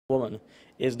woman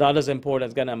is not as important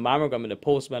as getting a mammogram in a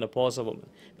postmenopausal woman,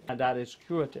 and that is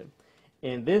curative.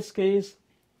 In this case,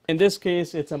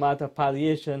 it's a matter of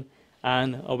palliation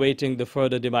and awaiting the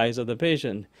further demise of the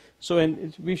patient. So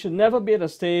we should never be at a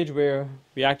stage where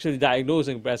we're actually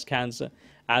diagnosing breast cancer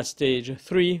at stage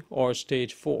 3 or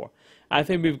stage 4. I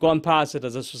think we've gone past it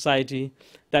as a society,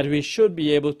 that we should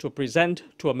be able to present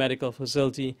to a medical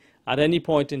facility at any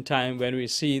point in time when we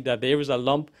see that there is a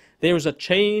lump, there is a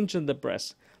change in the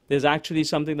breast. There's actually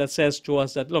something that says to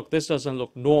us that, look, this doesn't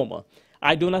look normal.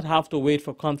 I do not have to wait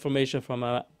for confirmation from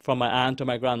my aunt or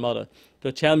my grandmother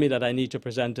to tell me that I need to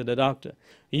present to the doctor.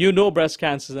 You know breast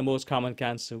cancer is the most common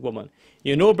cancer in women.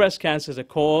 You know breast cancer is a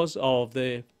cause of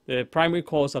the primary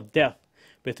cause of death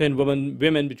within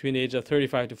women between the age of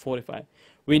 35 to 45.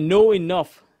 We know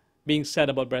enough being said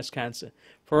about breast cancer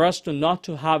for us not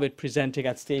to have it presenting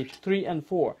at stage 3 and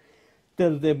 4.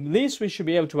 The least we should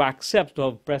be able to accept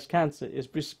of breast cancer is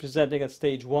presenting at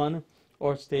stage 1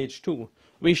 or stage 2.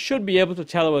 We should be able to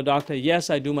tell our doctor,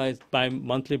 yes, I do my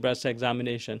monthly breast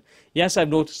examination. Yes, I've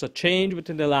noticed a change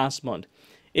within the last month.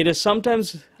 It is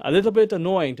sometimes a little bit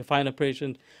annoying to find a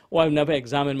patient, oh, I've never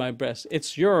examined my breast.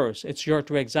 It's yours. It's yours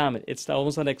to examine. It's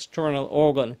almost an external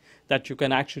organ that you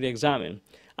can actually examine.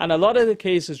 And a lot of the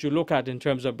cases you look at in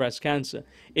terms of breast cancer,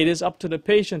 it is up to the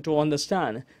patient to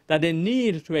understand that they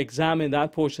need to examine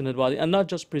that portion of the body and not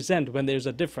just present when there's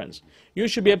a difference. You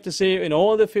should be able to say, in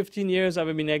all the 15 years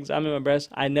I've been examining my breast,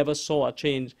 I never saw a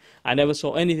change. I never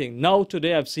saw anything. Now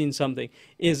today I've seen something.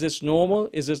 Is this normal?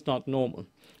 Is this not normal?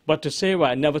 But to say, well,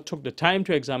 I never took the time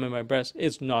to examine my breast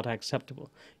is not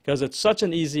acceptable, because it's such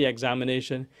an easy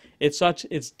examination. It's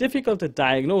difficult to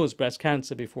diagnose breast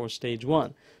cancer before stage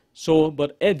 1. So,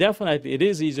 but definitely it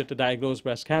is easier to diagnose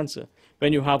breast cancer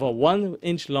when you have a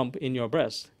 1-inch lump in your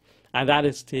breast, and that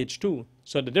is stage 2.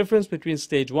 So the difference between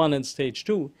stage 1 and stage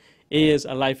 2 is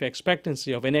a life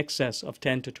expectancy of in excess of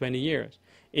 10 to 20 years.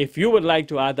 If you would like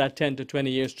to add that 10 to 20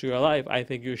 years to your life, I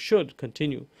think you should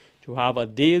continue to have a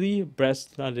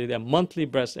a monthly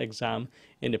breast exam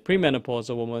in the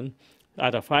premenopausal woman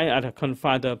at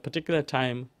a particular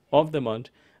time of the month,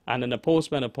 and in a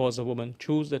postmenopausal woman,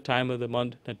 choose the time of the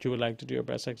month that you would like to do your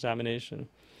breast examination.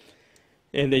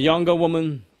 In the younger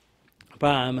woman,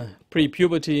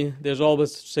 pre-puberty, there's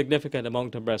always significant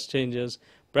amount of breast changes.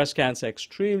 Breast cancer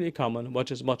extremely common. What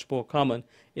is much more common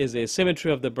is the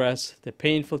asymmetry of the breast, the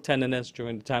painful tenderness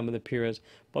during the time of the periods.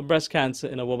 But breast cancer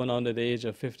in a woman under the age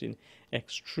of 15,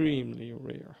 extremely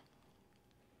rare.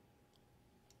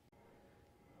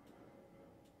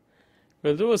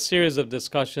 We'll do a series of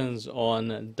discussions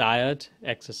on diet,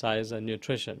 exercise, and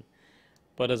nutrition.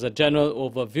 But as a general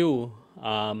overview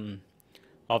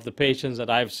of the patients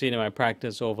that I've seen in my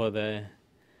practice over the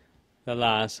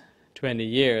last 20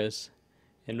 years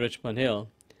in Richmond Hill,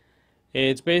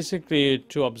 it's basically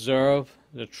to observe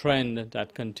the trend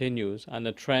that continues and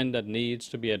the trend that needs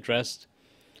to be addressed.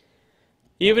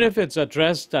 Even if it's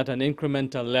addressed at an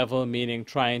incremental level, meaning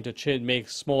trying to make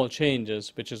small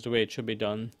changes, which is the way it should be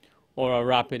done, or a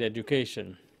rapid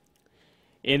education.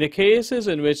 In the cases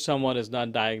in which someone is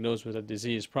not diagnosed with a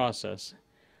disease process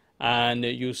and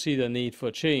you see the need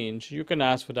for change, you can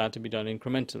ask for that to be done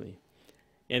incrementally.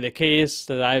 In the case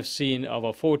that I've seen of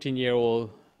a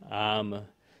 14-year-old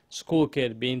school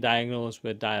kid being diagnosed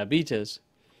with diabetes,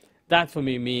 that for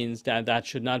me means that that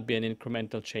should not be an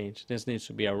incremental change. This needs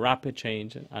to be a rapid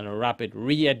change and a rapid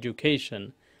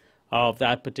re-education of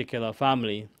that particular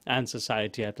family and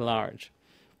society at large.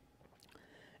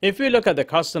 If we look at the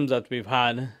customs that we've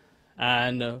had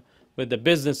and with the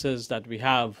businesses that we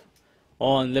have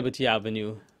on Liberty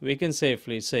Avenue, we can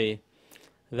safely say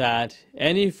that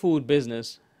any food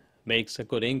business makes a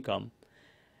good income.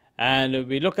 And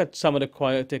we look at some of the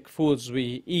quality foods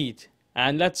we eat,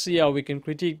 and let's see how we can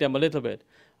critique them a little bit.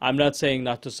 I'm not saying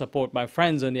not to support my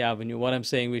friends on the avenue. What I'm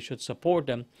saying, we should support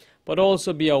them, but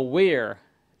also be aware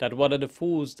that what are the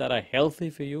foods that are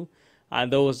healthy for you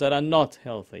and those that are not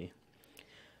healthy.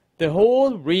 The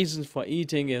whole reason for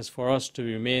eating is for us to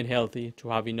remain healthy, to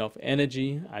have enough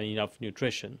energy and enough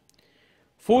nutrition.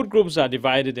 Food groups are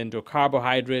divided into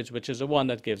carbohydrates, which is the one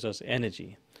that gives us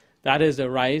energy. That is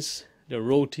the rice, the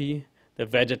roti, the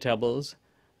vegetables,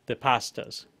 the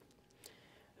pastas.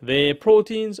 The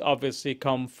proteins obviously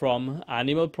come from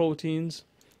animal proteins,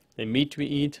 the meat we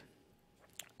eat,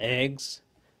 eggs,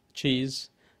 cheese,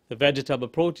 the vegetable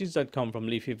proteins that come from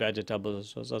leafy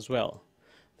vegetables as well.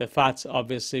 The fats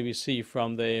obviously we see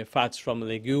from the fats from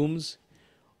legumes,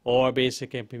 or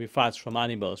basically fats from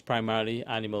animals, primarily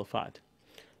animal fat.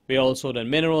 We also the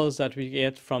minerals that we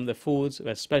get from the foods,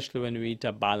 especially when we eat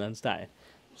a balanced diet.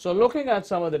 So looking at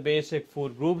some of the basic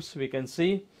food groups, we can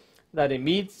see that the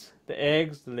meats, the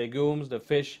eggs, the legumes, the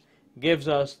fish gives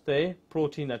us the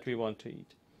protein that we want to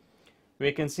eat.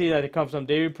 We can see that it comes from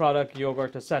dairy product,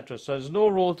 yogurt, etc. So there's no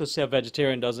rule to say a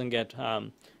vegetarian doesn't get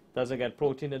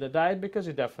protein in the diet, because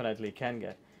you definitely can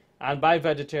get. And by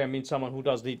vegetarian, I mean someone who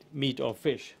doesn't eat meat or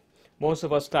fish. Most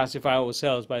of us classify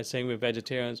ourselves by saying we're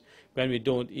vegetarians when we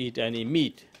don't eat any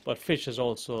meat, but fish is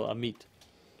also a meat.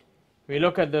 We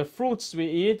look at the fruits we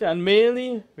eat, and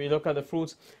mainly we look at the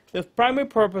fruits. The primary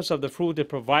purpose of the fruit, it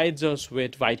provides us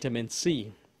with vitamin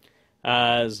C.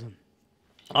 As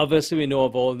obviously we know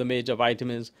of all the major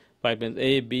vitamins, vitamins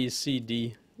A, B, C,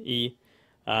 D, E,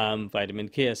 vitamin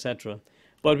K, etc.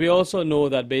 But we also know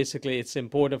that basically it's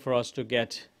important for us to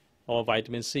get our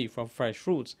vitamin C from fresh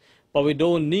fruits. But we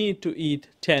don't need to eat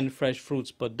 10 fresh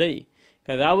fruits per day,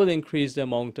 because that will increase the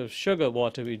amount of sugar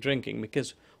water we're drinking.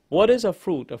 Because what is a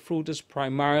fruit? A fruit is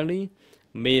primarily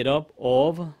made up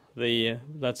of the,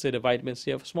 let's say, the vitamin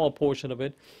C, a small portion of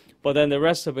it, but then the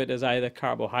rest of it is either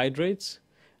carbohydrates,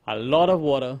 a lot of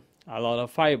water, a lot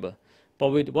of fiber.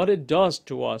 But with what it does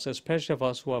to us, especially of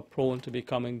us who are prone to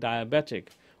becoming diabetic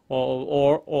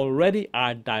or already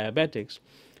are diabetics,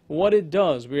 what it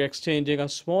does, we're exchanging a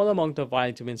small amount of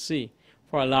vitamin C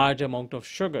for a large amount of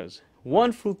sugars.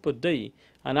 One fruit per day,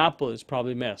 an apple, is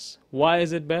probably mess. Why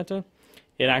is it better?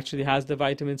 It actually has the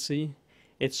vitamin C.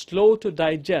 It's slow to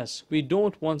digest. We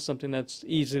don't want something that's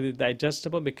easily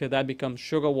digestible, because that becomes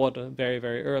sugar water very,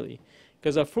 very early.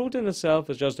 Because a fruit in itself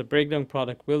is just a breakdown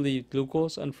product. We'll eat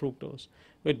glucose and fructose,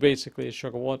 which basically is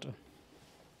sugar water.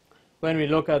 When we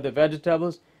look at the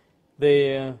vegetables,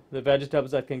 the vegetables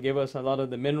that can give us a lot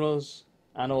of the minerals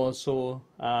and also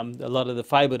a lot of the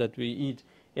fiber that we eat,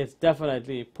 it's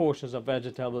definitely portions of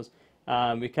vegetables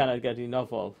we cannot get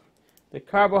enough of. The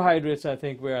carbohydrates, I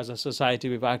think, where as a society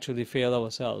we've actually failed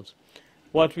ourselves.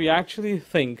 What we actually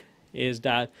think is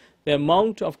that the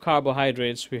amount of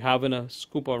carbohydrates we have in a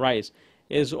scoop of rice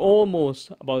is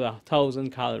almost about 1,000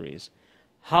 calories.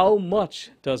 How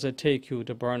much does it take you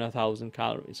to burn 1,000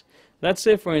 calories? Let's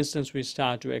say, for instance, we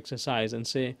start to exercise and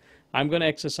say, I'm going to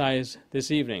exercise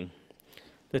this evening.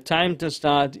 The time to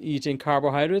start eating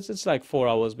carbohydrates, it's like 4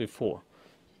 hours before.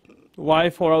 Why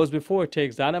 4 hours before? It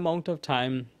takes that amount of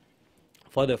time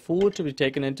for the food to be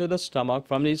taken into the stomach,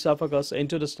 from the esophagus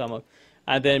into the stomach,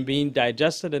 and then being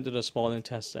digested into the small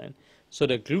intestine. So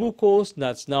the glucose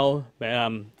that's now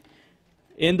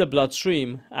in the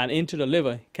bloodstream and into the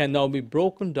liver can now be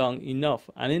broken down enough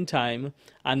and in time,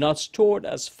 and not stored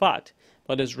as fat,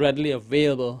 but is readily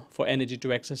available for energy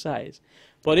to exercise.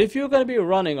 But if you're going to be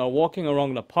running or walking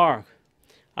around the park,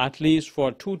 at least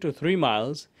for 2 to 3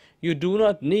 miles, you do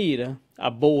not need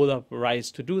a bowl of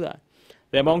rice to do that.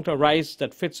 The amount of rice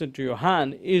that fits into your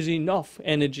hand is enough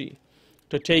energy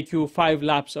to take you 5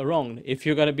 laps around. If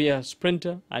you're going to be a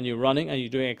sprinter and you're running and you're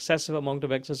doing excessive amount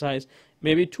of exercise,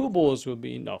 maybe 2 bowls will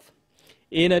be enough.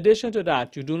 In addition to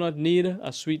that, you do not need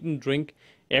a sweetened drink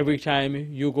every time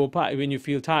you go when you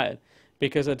feel tired,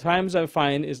 because at times I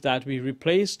find is that we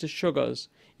replace the sugars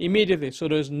immediately, so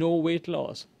there's no weight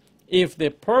loss. If the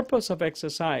purpose of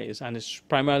exercise, and it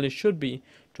primarily should be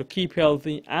to keep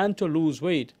healthy and to lose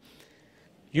weight,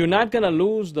 you're not going to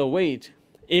lose the weight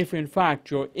if in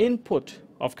fact your input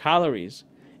of calories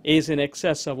is in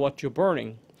excess of what you're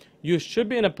burning. You should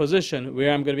be in a position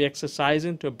where I'm going to be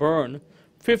exercising to burn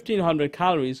 1,500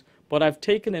 calories, but I've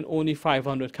taken in only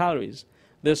 500 calories.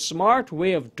 The smart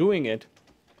way of doing it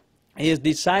is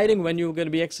deciding when you're going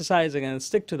to be exercising and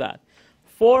stick to that.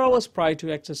 4 hours prior to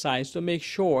exercise, to make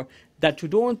sure that you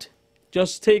don't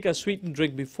just take a sweetened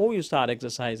drink before you start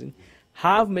exercising.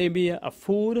 Have maybe a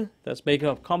food that's made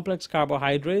up of complex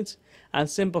carbohydrates and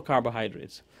simple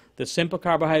carbohydrates. The simple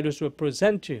carbohydrates will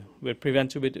present you with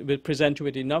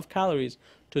enough calories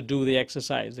to do the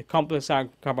exercise. The complex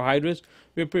carbohydrates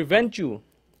will prevent you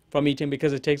from eating,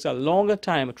 because it takes a longer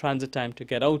time, a transit time, to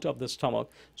get out of the stomach,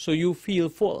 so you feel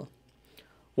full.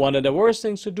 One of the worst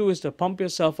things to do is to pump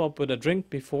yourself up with a drink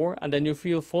before, and then you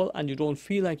feel full and you don't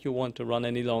feel like you want to run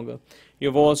any longer.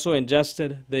 You've also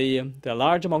ingested the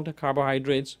large amount of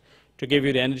carbohydrates to give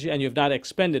you the energy, and you've not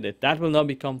expended it. That will now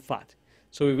become fat.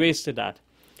 So we wasted that.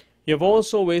 You've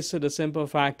also wasted the simple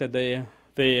fact that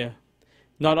they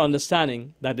not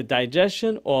understanding that the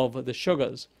digestion of the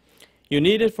sugars, you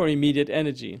need it for immediate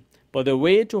energy. But the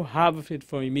way to have it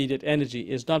for immediate energy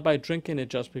is not by drinking it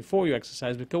just before you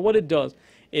exercise, because what it does,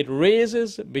 it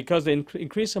raises, because the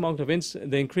increased amount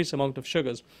of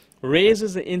sugars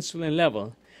raises the insulin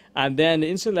level, and then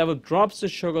the insulin level drops the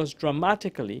sugars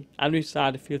dramatically, and we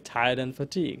start to feel tired and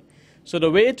fatigued. So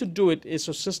the way to do it is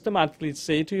to systematically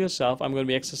say to yourself, I'm going to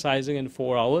be exercising in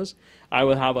 4 hours. I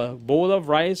will have a bowl of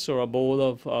rice or a bowl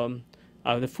of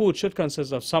The food should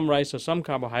consist of some rice or some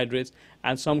carbohydrates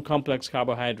and some complex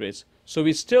carbohydrates. So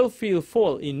we still feel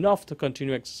full enough to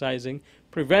continue exercising,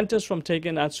 prevent us from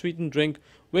taking that sweetened drink,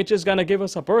 which is going to give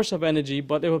us a burst of energy,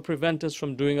 but it will prevent us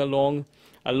from doing a long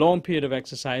period of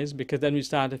exercise, because then we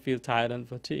start to feel tired and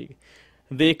fatigued.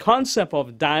 The concept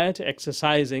of diet,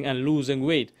 exercising, and losing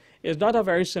weight is not a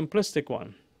very simplistic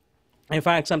one. In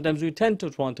fact, sometimes we tend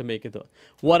to want to make it.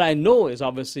 What I know is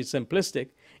obviously simplistic,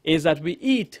 is that we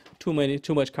eat too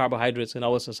much carbohydrates in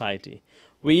our society.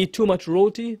 We eat too much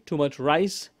roti, too much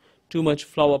rice, too much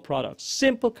flour products.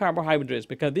 Simple carbohydrates,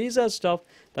 because these are stuff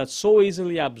that's so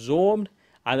easily absorbed,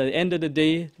 and at the end of the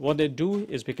day, what they do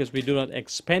is, because we do not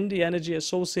expend the energy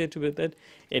associated with it,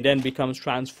 it then becomes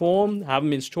transformed, having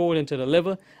been stored into the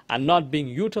liver, and not being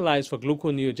utilized for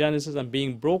gluconeogenesis and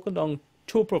being broken down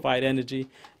to provide energy,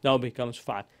 now becomes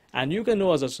fat. And you can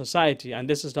know as a society, and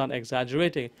this is not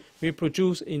exaggerating,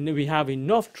 we have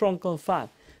enough truncal fat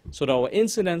so that our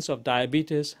incidence of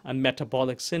diabetes and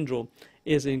metabolic syndrome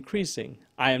is increasing.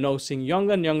 I am now seeing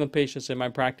younger and younger patients in my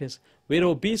practice with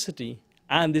obesity,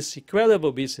 and the sequelae of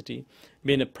obesity,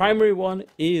 being the primary one,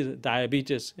 is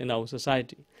diabetes in our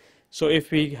society. So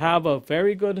if we have a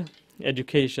very good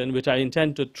education, which I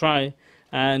intend to try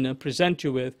and present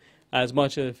you with, as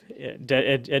much of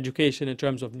education in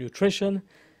terms of nutrition,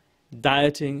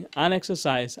 dieting, and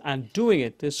exercise, and doing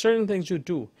it. There's certain things you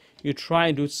do. You try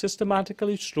and do it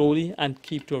systematically, slowly, and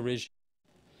keep to a regime.